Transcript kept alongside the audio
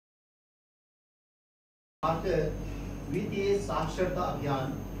Started with a Saksharta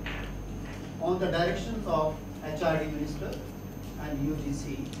Abhiyan on the directions of HRD Minister and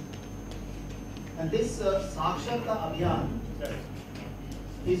UGC. And this Saksharta Abhiyan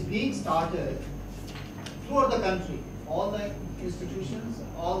is being started throughout the country. All the institutions,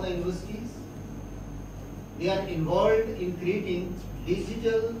 all the universities, they are involved in creating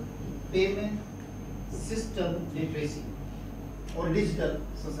digital payment system literacy or digital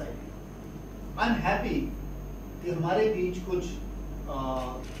society. I'm happy कि हमारे बीच कुछ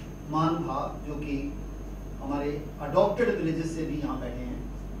महानुभाव जो कि हमारे adopted villages से भी यहाँ बैठे हैं,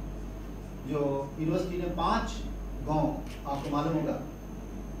 जो यूनिवर्सिटी ने 5 गांव आपको मालूम होगा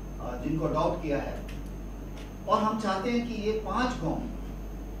जिनको अडॉप्ट किया है, और हम चाहते हैं कि ये 5 गांव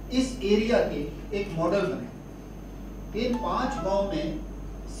इस एरिया के एक मॉडल बने। इन 5 गांव में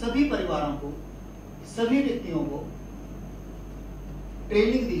सभी परिवारों को, सभी व्यक्तियों को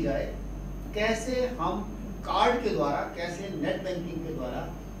ट्रेनिंग दी जाए कैसे हम कार्ड के द्वारा, कैसे नेट बैंकिंग के द्वारा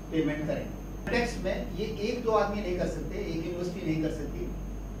पेमेंट करें। टेक्स्ट में ये 1-2 आदमी नहीं कर सकते, एक यूनिवर्सिटी नहीं कर सकती,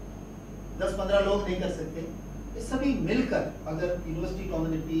 10-15 लोग नहीं कर सकते। ये सभी मिलकर, अगर university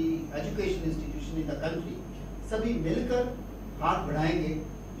community, education institution in the country सभी मिलकर हाथ बढ़ाएंगे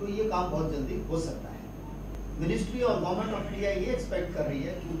तो ये काम बहुत जल्दी हो सकता है। मिनिस्ट्री और गवर्नमेंट ऑफ इंडिया ये एक्सपेक्ट कर रही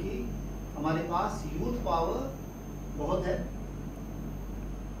है, क्योंकि हमारे पास यूथ पावर बहुत है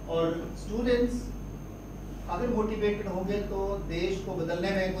और स्टूडेंट्स अगर मोटिवेटेड होंगे तो देश को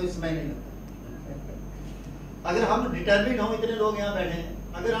बदलने में कोई समय नहीं लगता। अगर हम डिटरमिनेड हों, इतने लोग यहाँ बैठे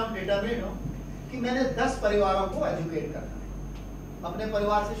हैं, अगर हम डिटरमिनेड हों कि मैंने 10 परिवारों को एजुकेट करना है, अपने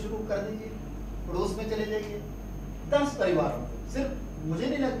परिवार से शुरू कर दीजिए, पड़ोस में चले जाइए, 10 परिवारों को। सिर्फ मुझे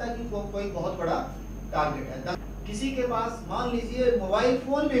नहीं लगता कि कोई बहुत बड़ा टारगेट है। किसी के पास मान लीजिए मोबाइल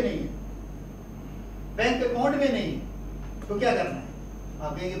फोन भी नहीं है, बैंक अकाउंट भी नहीं है, तो क्या करना है?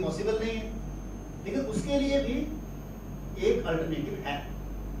 आप कहेंगे पॉसिबल नहीं है, लेकिन उसके लिए भी एक अल्टरनेटिव है।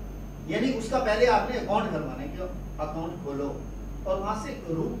 यानी उसका पहले आपने अकाउंट करवाना है कि अकाउंट खोलो और वहां से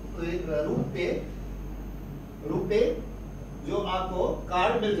रुपए जो आपको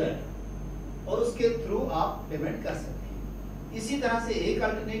कार्ड मिल जाएगा और उसके थ्रू आप पेमेंट कर सकते हैं। इसी तरह से एक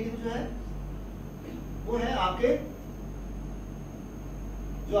अल्टरनेटिव जो है वो है आपके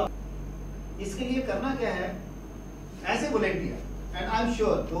जो इसके लिए करना क्या है, ऐसे volunteer, and I am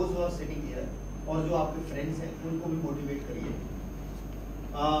sure those who are sitting here और जो आपके फ्रेंड्स हैं उनको भी मोटिवेट करिए।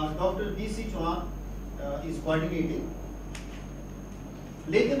 Doctor BC Chauhan is coordinating,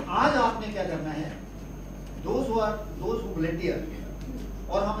 लेकिन आज आपने क्या करना है, दोज हु वॉलंटियर,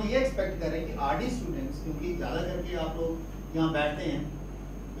 और हम ये एक्सपेक्ट कर रहे हैं कि RD स्टूडेंट्स, क्योंकि ज़्यादा करके आप लोग यहाँ बैठते हैं,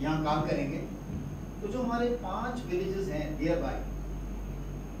 यहाँ काम करेंगे, तो जो हमारे 5 विलेजेस हैं नियर बाय,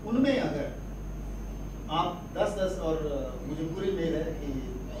 उनमें अगर आप 10-10 और मुझे पूरी उम्मीद है कि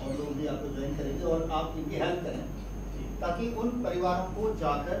और लोग भी आपको ज्वाइन करेंगे और आप इनकी हेल्प करें, ताकि उन परिवारों को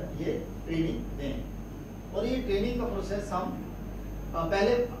जाकर ये ट्रेनिंग दें। और ये ट्रेनिंग का प्रोसेस हम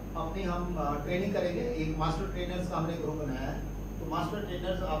पहले हम ट्रेनिंग करेंगे। एक मास्टर ट्रेनर्स का हमने ग्रुप बनाया है, तो मास्टर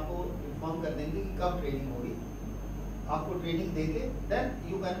ट्रेनर्स आपको इन्फॉर्म कर देंगे कि कब ट्रेनिंग होगी। आपको ट्रेनिंग देके then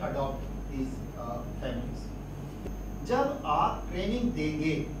you can adopt these families. जब आप ट्रेनिंग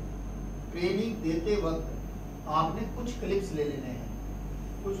देंगे, ट्रेनिंग देते वक्त आपने कुछ क्लिप्स ले लेने हैं,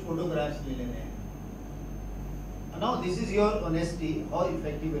 कुछ फोटोग्राफ्स ले लेने हैं। Now this is your honesty, how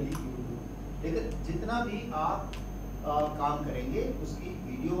effectively you do. लेकिन जितना भी आप काम करेंगे उसकी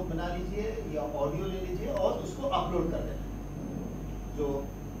वीडियो बना लीजिए या ऑडियो ले लीजिए और उसको अपलोड कर देना। जो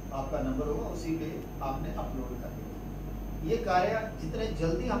आपका नंबर होगा उसी पे आपने अपलोड कर देना। ये कार्य जितने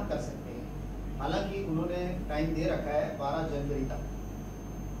जल्दी हम कर सकते हैं, हालांकि उन्होंने टाइम दे रखा है 12 जनवरी तक,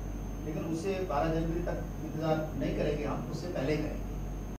 लेकिन उससे 12 जनवरी तक इंतजार नहीं करेंगे हम, उससे पहले करेंगे।